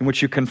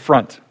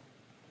confront.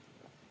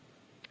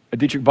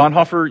 Dietrich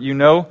Bonhoeffer,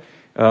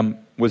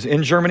 was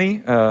in Germany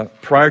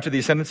prior to the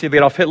ascendancy of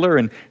Adolf Hitler,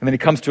 and then he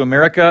comes to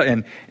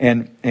America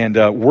and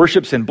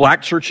worships in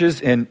black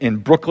churches in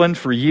Brooklyn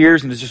for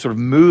years, and is just sort of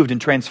moved and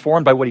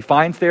transformed by what he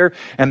finds there.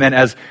 And then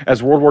as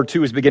World War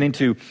II is beginning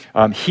to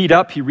heat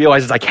up, he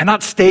realizes, I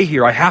cannot stay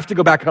here, I have to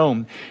go back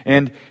home.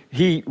 And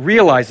he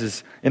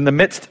realizes in the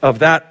midst of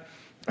that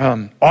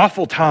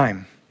awful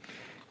time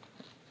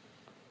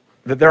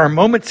that there are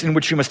moments in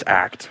which you must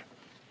act.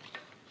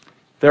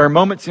 There are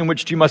moments in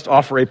which you must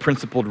offer a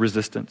principled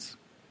resistance.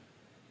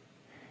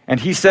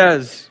 And he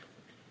says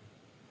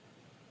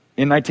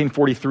in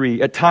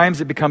 1943, at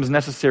times it becomes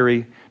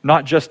necessary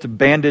not just to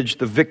bandage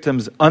the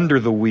victims under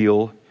the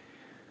wheel,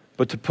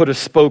 but to put a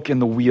spoke in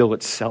the wheel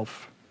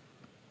itself.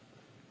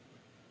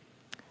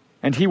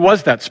 And he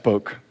was that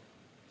spoke.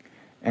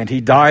 And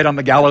he died on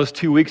the gallows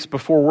 2 weeks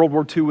before World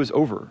War II was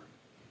over.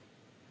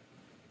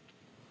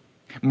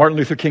 Martin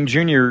Luther King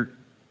Jr.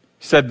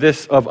 said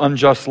this of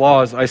unjust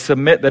laws: I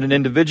submit that an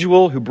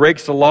individual who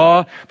breaks a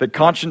law that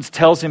conscience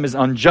tells him is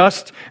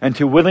unjust and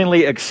who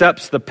willingly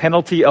accepts the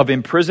penalty of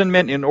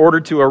imprisonment in order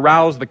to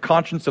arouse the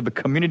conscience of the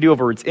community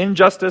over its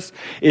injustice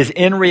is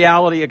in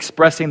reality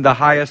expressing the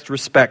highest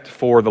respect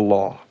for the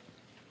law.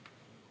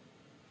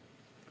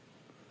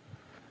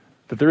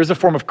 That there is a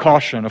form of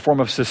caution, a form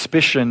of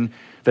suspicion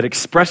that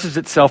expresses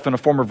itself in a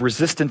form of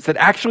resistance that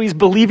actually is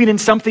believing in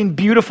something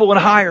beautiful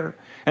and higher.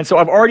 And so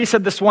I've already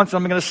said this once, and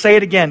I'm going to say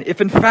it again.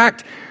 If in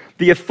fact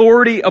the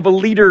authority of a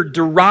leader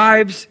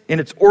derives in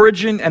its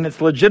origin and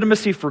its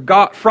legitimacy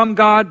from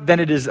God, then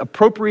it is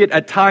appropriate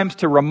at times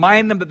to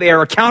remind them that they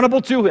are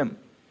accountable to Him.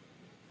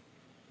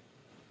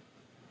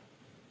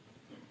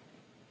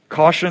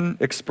 Caution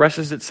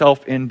expresses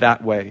itself in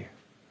that way,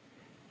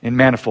 in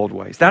manifold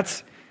ways.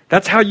 That's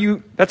how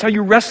you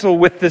wrestle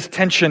with this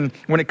tension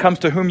when it comes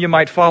to whom you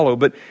might follow.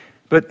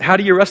 But how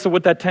do you wrestle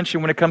with that tension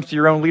when it comes to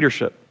your own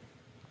leadership?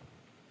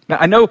 Now,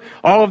 I know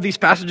all of these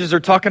passages are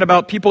talking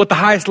about people at the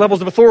highest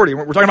levels of authority.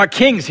 We're talking about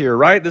kings here,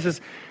 right? This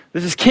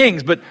is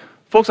kings. But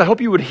folks, I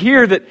hope you would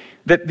hear that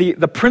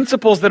the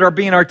principles that are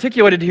being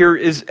articulated here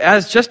is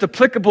as just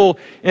applicable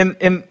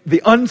in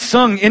the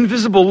unsung,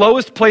 invisible,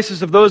 lowest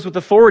places of those with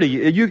authority.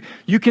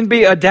 You can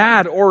be a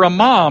dad or a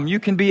mom. You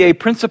can be a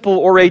principal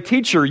or a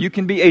teacher. You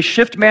can be a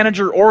shift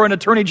manager or an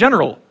attorney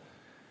general.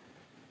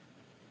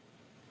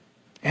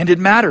 And it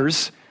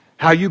matters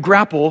how you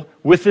grapple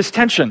with this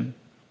tension.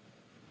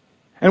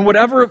 And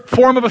whatever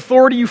form of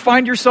authority you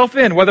find yourself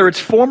in, whether it's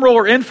formal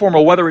or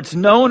informal, whether it's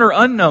known or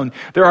unknown,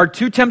 there are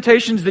two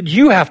temptations that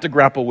you have to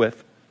grapple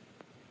with.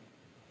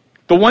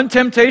 The one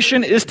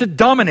temptation is to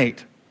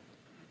dominate,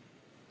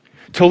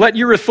 to let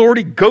your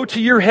authority go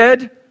to your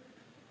head,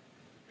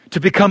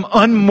 to become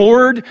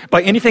unmoored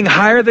by anything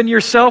higher than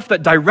yourself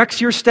that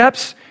directs your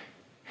steps,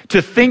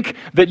 to think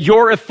that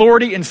your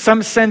authority in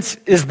some sense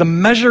is the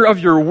measure of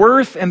your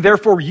worth, and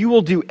therefore you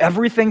will do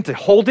everything to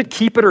hold it,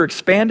 keep it, or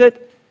expand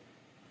it.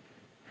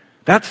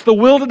 That's the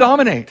will to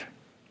dominate.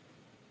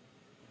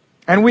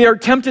 And we are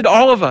tempted,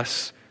 all of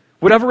us,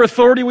 whatever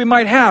authority we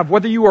might have,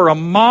 whether you are a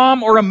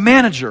mom or a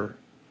manager.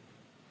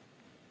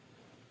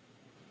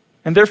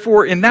 And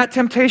therefore, in that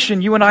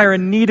temptation, you and I are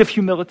in need of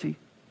humility.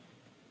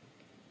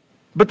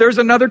 But there's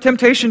another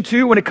temptation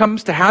too when it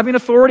comes to having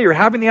authority or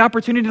having the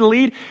opportunity to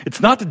lead.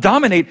 It's not to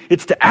dominate,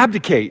 it's to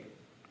abdicate.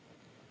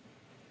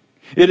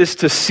 It is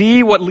to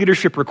see what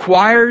leadership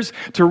requires,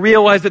 to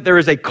realize that there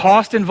is a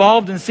cost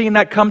involved in seeing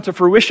that come to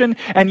fruition,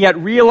 and yet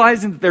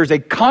realizing that there's a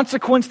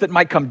consequence that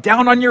might come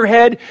down on your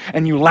head,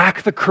 and you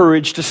lack the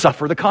courage to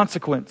suffer the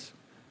consequence.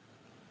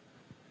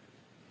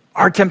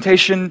 Our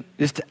temptation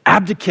is to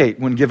abdicate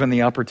when given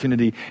the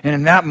opportunity, and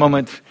in that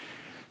moment,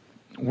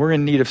 we're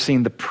in need of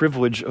seeing the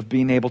privilege of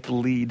being able to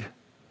lead.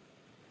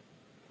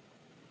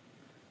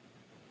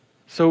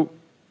 So,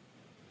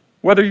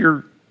 whether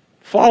you're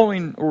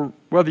following or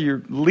whether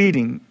you're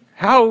leading,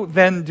 how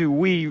then do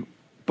we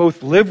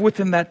both live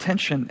within that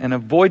tension and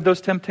avoid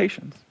those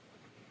temptations?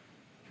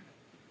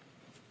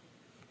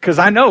 Because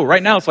I know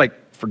right now it's like,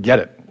 forget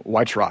it.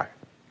 Why try?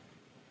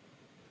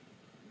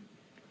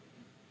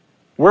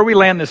 Where we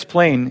land this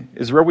plane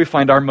is where we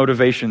find our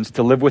motivations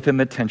to live within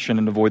the tension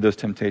and avoid those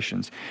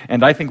temptations.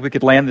 And I think we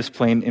could land this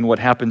plane in what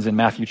happens in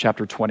Matthew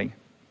chapter 20.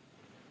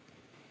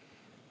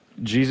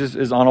 Jesus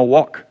is on a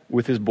walk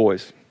with his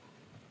boys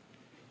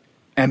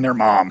and their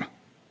mom.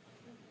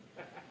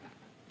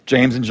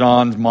 James and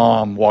John's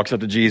mom walks up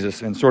to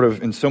Jesus and sort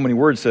of in so many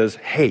words says,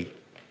 hey,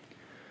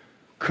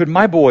 could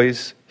my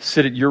boys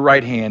sit at your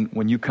right hand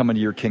when you come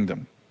into your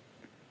kingdom?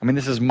 I mean,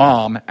 this is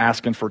mom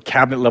asking for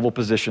cabinet level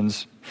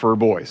positions for her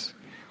boys.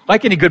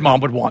 Like any good mom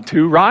would want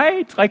to,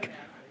 right? Like,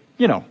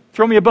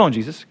 throw me a bone,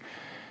 Jesus.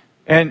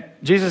 And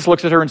Jesus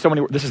looks at her in so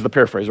many words. This is the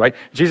paraphrase, right?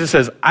 Jesus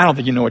says, I don't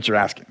think you know what you're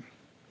asking.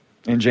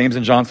 And James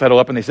and John settle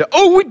up and they say,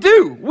 oh,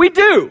 we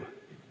do.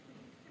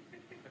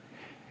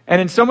 And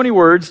in so many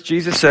words,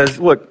 Jesus says,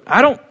 look,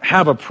 I don't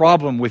have a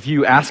problem with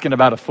you asking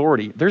about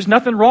authority. There's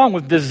nothing wrong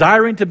with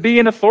desiring to be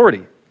in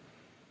authority.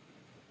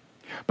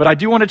 But I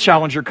do want to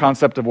challenge your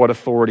concept of what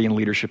authority and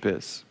leadership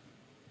is.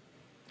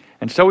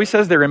 And so he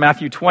says there in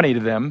Matthew 20 to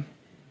them,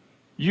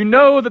 you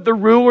know that the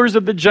rulers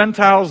of the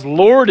Gentiles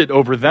lord it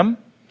over them,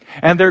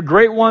 and their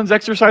great ones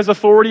exercise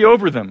authority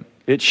over them.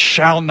 It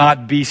shall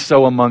not be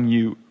so among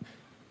you.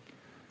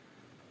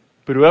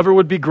 But whoever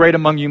would be great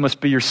among you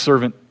must be your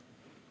servant,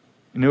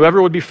 and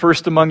whoever would be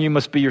first among you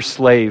must be your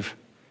slave,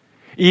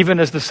 even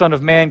as the Son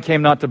of Man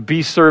came not to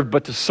be served,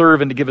 but to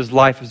serve and to give his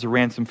life as a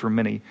ransom for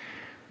many.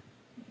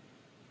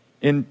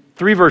 In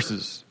 3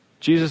 verses,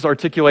 Jesus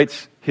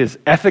articulates his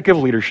ethic of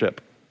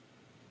leadership.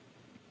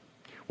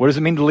 What does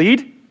it mean to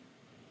lead?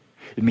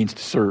 It means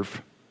to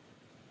serve.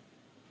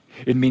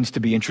 It means to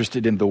be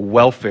interested in the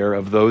welfare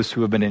of those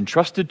who have been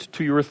entrusted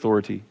to your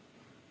authority.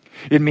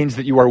 It means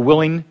that you are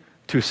willing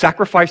to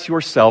sacrifice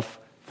yourself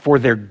for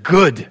their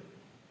good.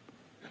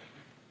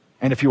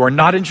 And if you are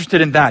not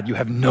interested in that, you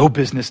have no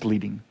business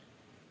leading.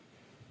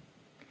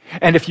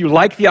 And if you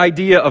like the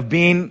idea of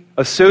being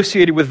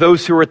associated with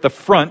those who are at the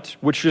front,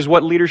 which is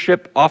what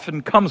leadership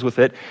often comes with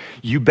it,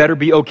 you better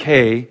be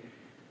okay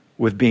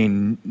with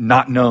being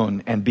not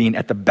known and being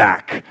at the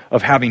back,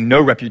 of having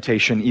no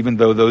reputation, even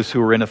though those who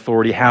are in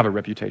authority have a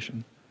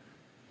reputation.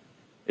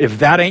 If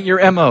that ain't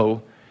your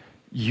MO,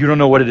 you don't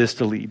know what it is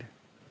to lead.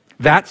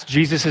 That's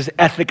Jesus'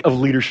 ethic of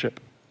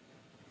leadership.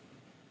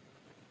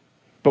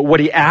 But what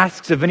he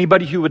asks of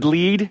anybody who would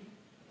lead,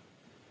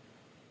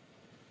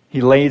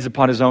 he lays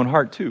upon his own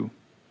heart too.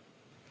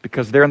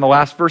 Because there in the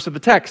last verse of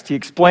the text, he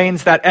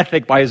explains that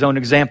ethic by his own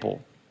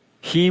example.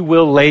 He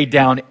will lay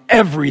down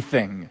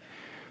everything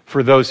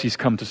for those he's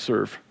come to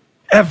serve.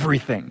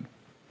 Everything.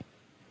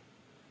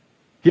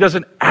 He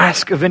doesn't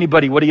ask of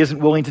anybody what he isn't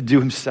willing to do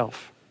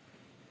himself.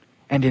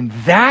 And in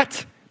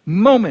that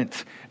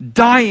moment,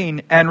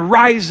 dying and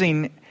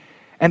rising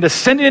and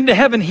ascending into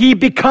heaven, he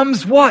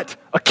becomes what?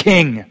 A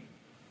king.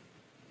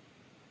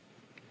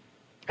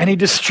 And he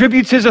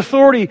distributes his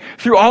authority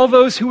through all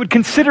those who would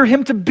consider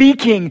him to be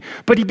king.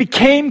 But he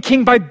became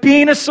king by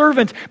being a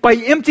servant, by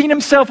emptying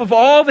himself of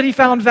all that he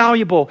found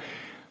valuable,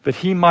 that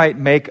he might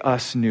make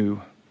us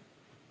new.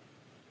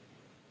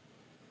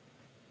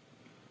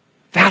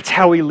 That's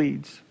how he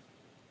leads.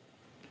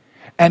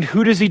 And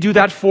who does he do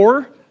that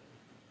for?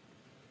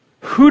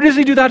 Who does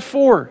he do that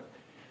for?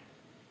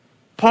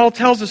 Paul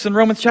tells us in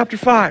Romans chapter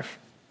 5.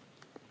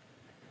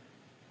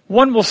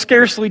 One will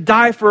scarcely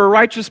die for a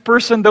righteous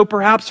person, though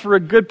perhaps for a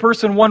good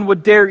person one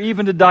would dare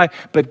even to die.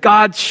 But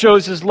God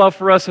shows his love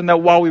for us in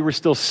that while we were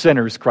still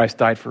sinners, Christ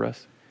died for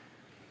us.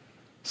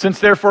 Since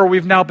therefore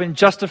we've now been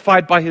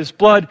justified by his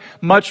blood,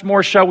 much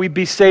more shall we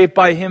be saved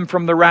by him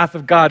from the wrath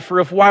of God. For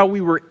if while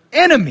we were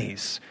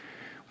enemies,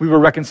 we were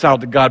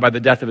reconciled to God by the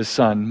death of his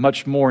Son,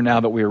 much more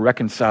now that we are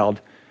reconciled,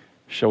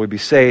 shall we be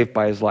saved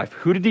by his life.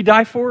 Who did he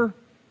die for?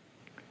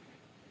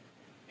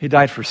 He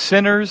died for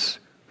sinners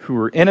who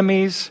were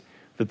enemies,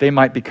 that they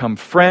might become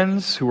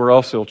friends who are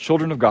also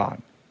children of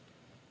God.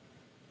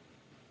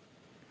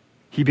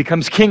 He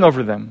becomes king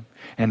over them.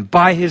 And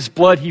by his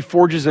blood, he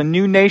forges a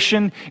new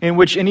nation in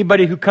which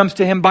anybody who comes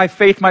to him by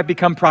faith might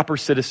become proper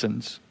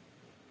citizens.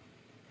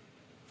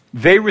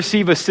 They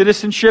receive a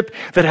citizenship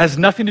that has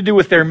nothing to do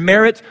with their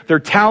merit, their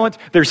talent,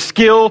 their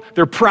skill,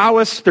 their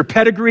prowess, their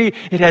pedigree.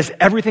 It has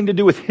everything to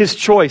do with his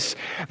choice.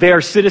 They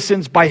are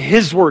citizens by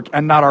his work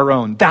and not our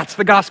own. That's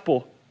the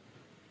gospel.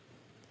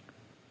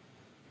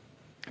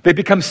 They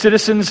become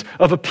citizens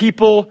of a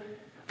people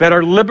that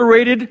are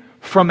liberated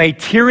from a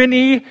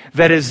tyranny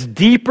that is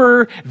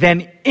deeper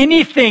than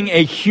anything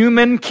a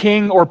human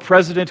king or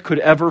president could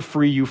ever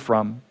free you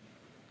from.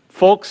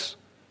 Folks,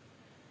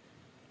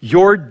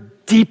 your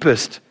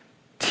deepest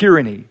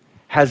tyranny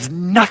has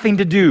nothing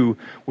to do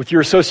with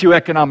your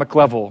socioeconomic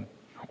level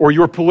or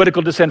your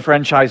political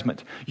disenfranchisement.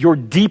 Your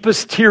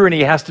deepest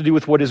tyranny has to do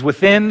with what is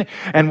within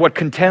and what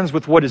contends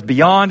with what is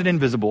beyond and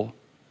invisible.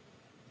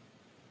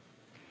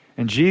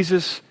 And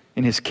Jesus,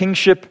 in his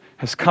kingship,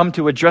 has come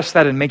to address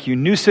that and make you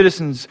new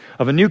citizens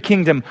of a new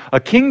kingdom, a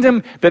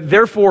kingdom that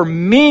therefore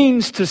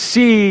means to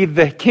see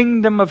the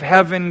kingdom of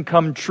heaven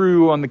come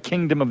true on the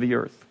kingdom of the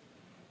earth.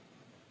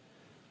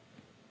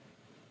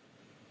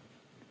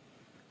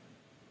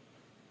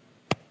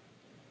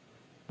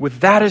 With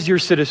that as your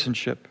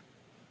citizenship,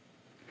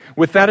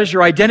 with that as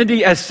your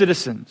identity as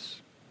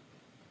citizens,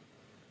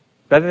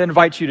 that then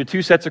invites you to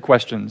 2 sets of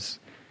questions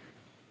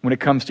when it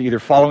comes to either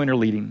following or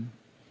leading.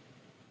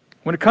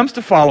 When it comes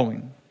to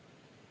following,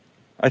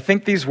 I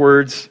think these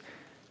words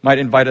might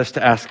invite us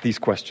to ask these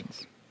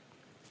questions.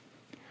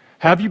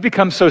 Have you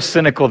become so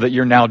cynical that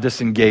you're now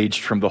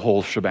disengaged from the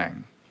whole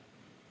shebang?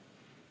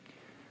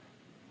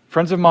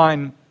 Friends of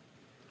mine,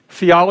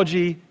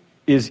 theology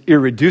is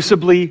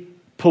irreducibly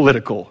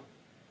political.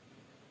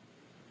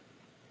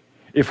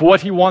 If what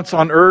he wants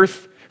on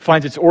earth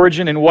finds its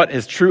origin in what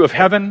is true of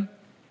heaven,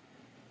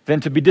 then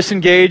to be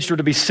disengaged or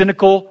to be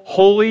cynical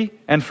wholly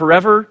and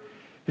forever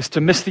is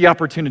to miss the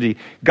opportunity.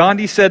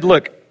 Gandhi said,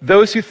 look,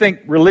 those who think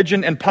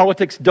religion and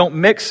politics don't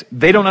mix,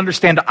 they don't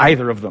understand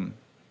either of them.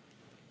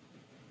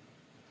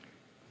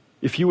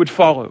 If you would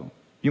follow,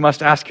 You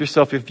must ask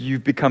yourself if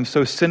you've become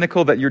so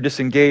cynical that you're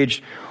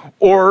disengaged,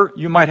 or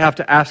you might have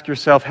to ask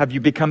yourself, have you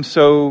become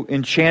so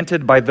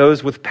enchanted by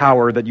those with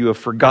power that you have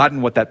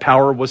forgotten what that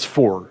power was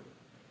for?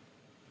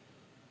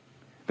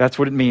 That's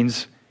what it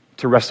means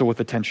to wrestle with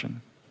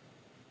attention.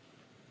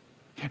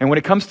 And when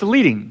it comes to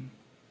leading,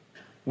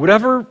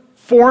 whatever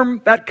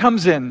form that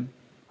comes in,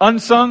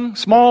 unsung,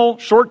 small,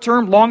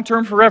 short-term,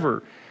 long-term,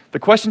 forever, the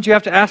questions you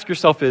have to ask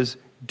yourself is,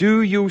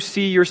 do you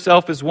see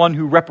yourself as one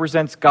who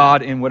represents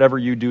God in whatever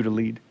you do to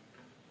lead?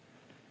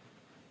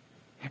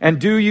 And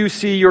do you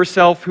see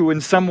yourself who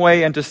in some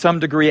way and to some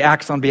degree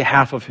acts on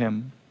behalf of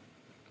Him?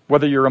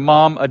 Whether you're a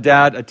mom, a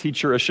dad, a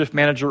teacher, a shift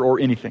manager, or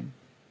anything.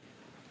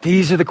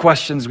 These are the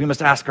questions we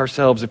must ask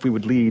ourselves if we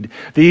would lead.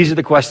 These are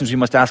the questions we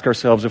must ask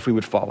ourselves if we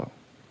would follow.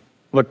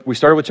 Look, we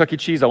started with Chuck E.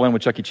 Cheese, I'll end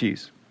with Chuck E.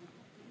 Cheese.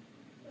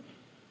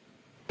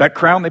 That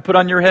crown they put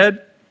on your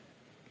head,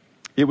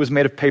 it was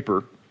made of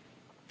paper.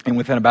 And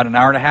within about an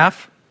hour and a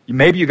half,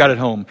 maybe you got it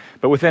home,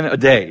 but within a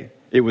day,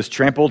 it was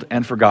trampled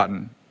and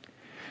forgotten.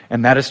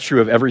 And that is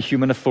true of every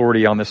human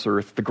authority on this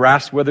earth. The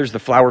grass withers, the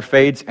flower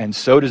fades, and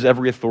so does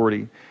every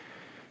authority.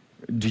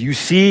 Do you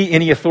see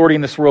any authority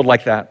in this world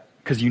like that?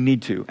 Because you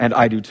need to, and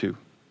I do too.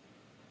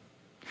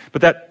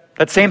 But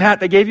that same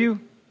hat they gave you,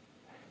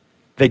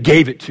 they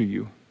gave it to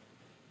you.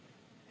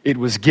 It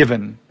was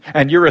given.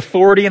 And your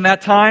authority in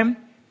that time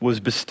was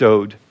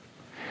bestowed.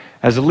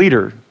 As a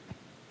leader,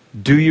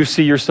 do you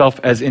see yourself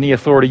as any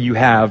authority you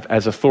have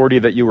as authority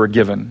that you were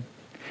given?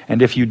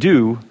 And if you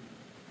do,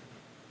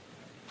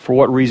 for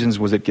what reasons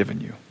was it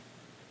given you?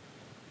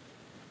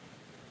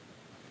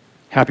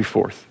 Happy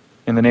 4th.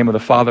 In the name of the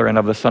Father, and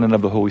of the Son, and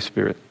of the Holy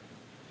Spirit.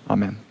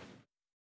 Amen.